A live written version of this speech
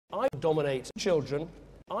I dominate children.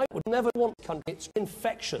 I would never want country. It's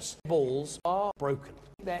infectious. Balls are broken.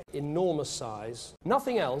 Their enormous size.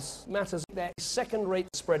 Nothing else matters. Their second-rate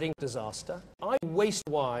spreading disaster. I waste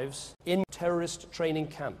wives in terrorist training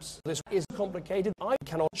camps. This is complicated. I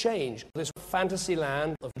cannot change this fantasy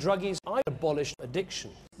land of druggies. I abolished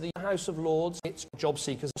addiction. The House of Lords, its job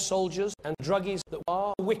seekers, soldiers, and druggies that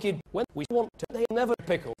are wicked when we want to. They never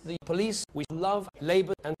pickle. The police, we love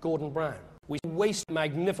Labour and Gordon Brown. We waste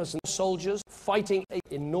magnificent soldiers fighting an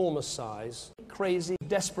enormous size, crazy,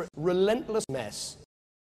 desperate, relentless mess.